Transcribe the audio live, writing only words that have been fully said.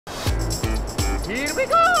Here we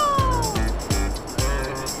go!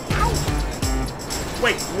 Ow.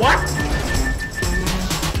 Wait, what?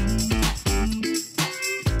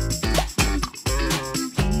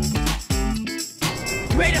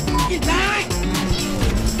 Ready to f***ing die?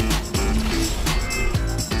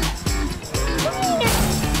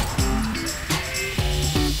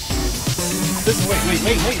 Listen,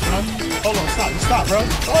 wait, bro. Hold on, stop, bro.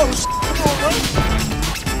 Oh, come on, bro.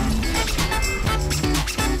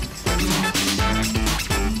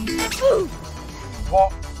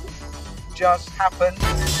 What just happened?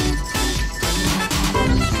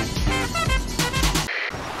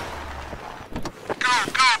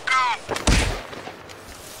 Go!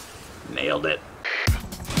 Nailed it.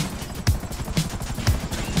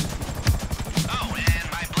 Oh, and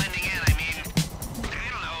by blending in, I mean, I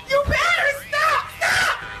don't know. You better stop!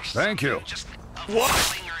 Thank you. Just What?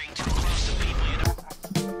 lingering too close to people, you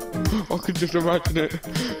know. I could just imagine it.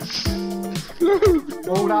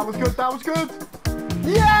 Oh, that was good.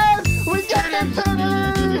 Yes! We get it,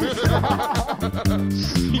 tennis!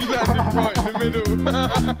 He landed right in the middle.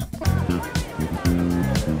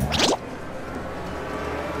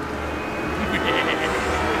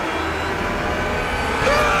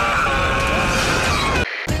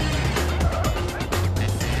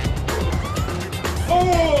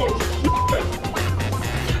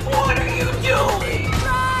 What are you doing?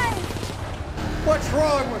 What's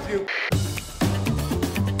wrong with you?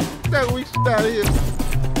 That we out here.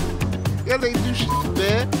 Y'all ain't do shit,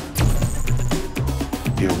 man.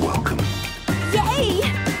 You're welcome. Yay!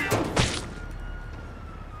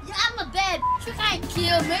 Yeah, I'm a bad bitch. You can't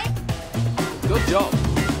kill me. Good job.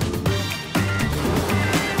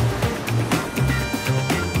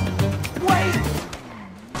 Wait!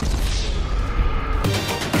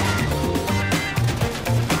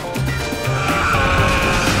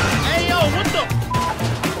 Hey, yo, what the?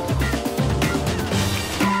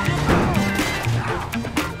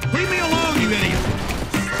 Leave me alone, you idiot!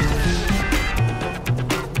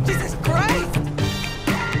 Jesus Christ!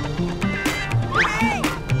 Hey!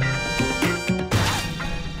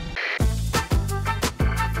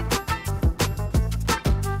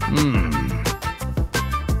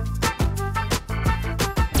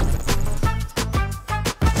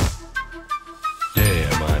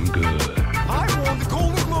 Damn, I'm good. I won the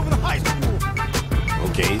Golden Glove in high school.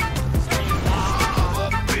 Okay.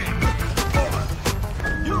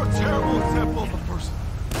 You're a terrible example of a person.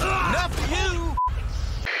 Not for you.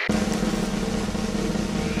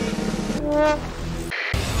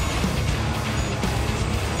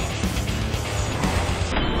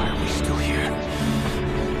 Why are we still here?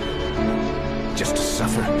 Just to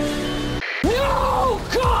suffer? No,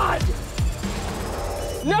 God!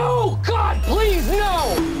 No, God, please,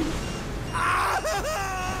 no!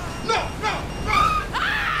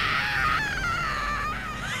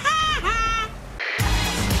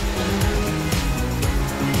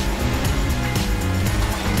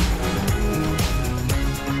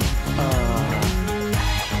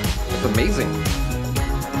 It's amazing.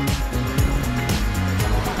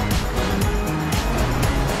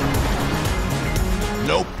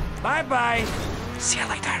 Nope. Bye-bye. See you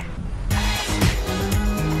later.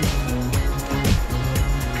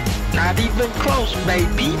 Not even close,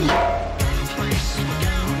 baby.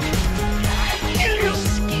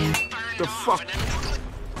 The fuck?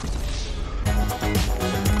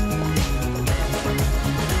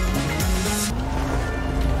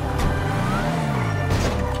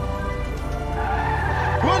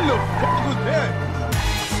 What the fuck was that?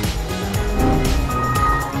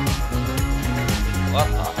 What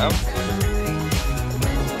the hell?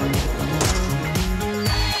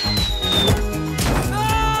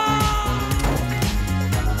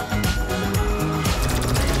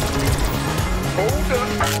 Hold up.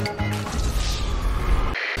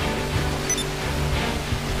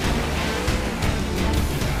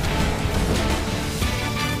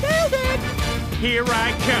 Here I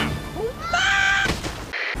come.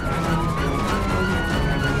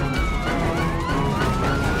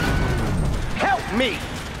 Help me!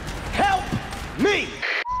 Help me!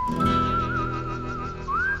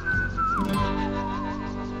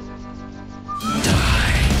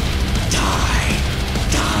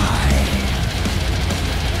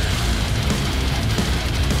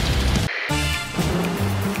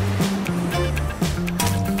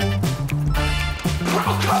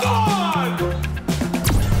 Oh, come on!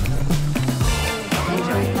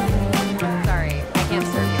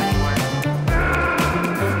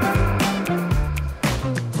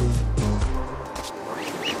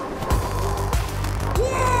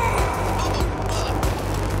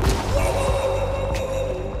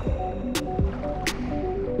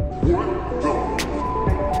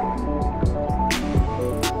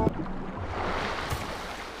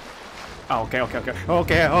 Oh, okay.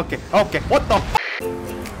 What the?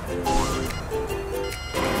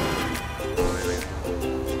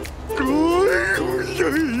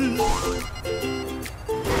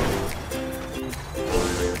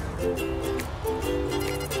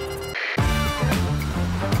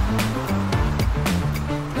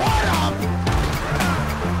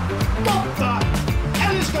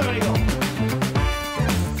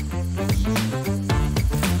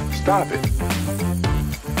 Stop it.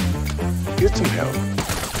 Get some help.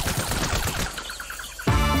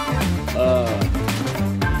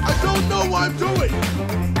 I don't know what I'm doing.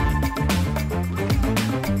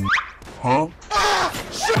 Huh? Ah!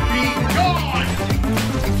 Should be gone!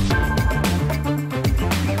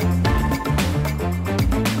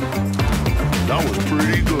 That was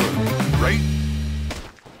pretty good, right?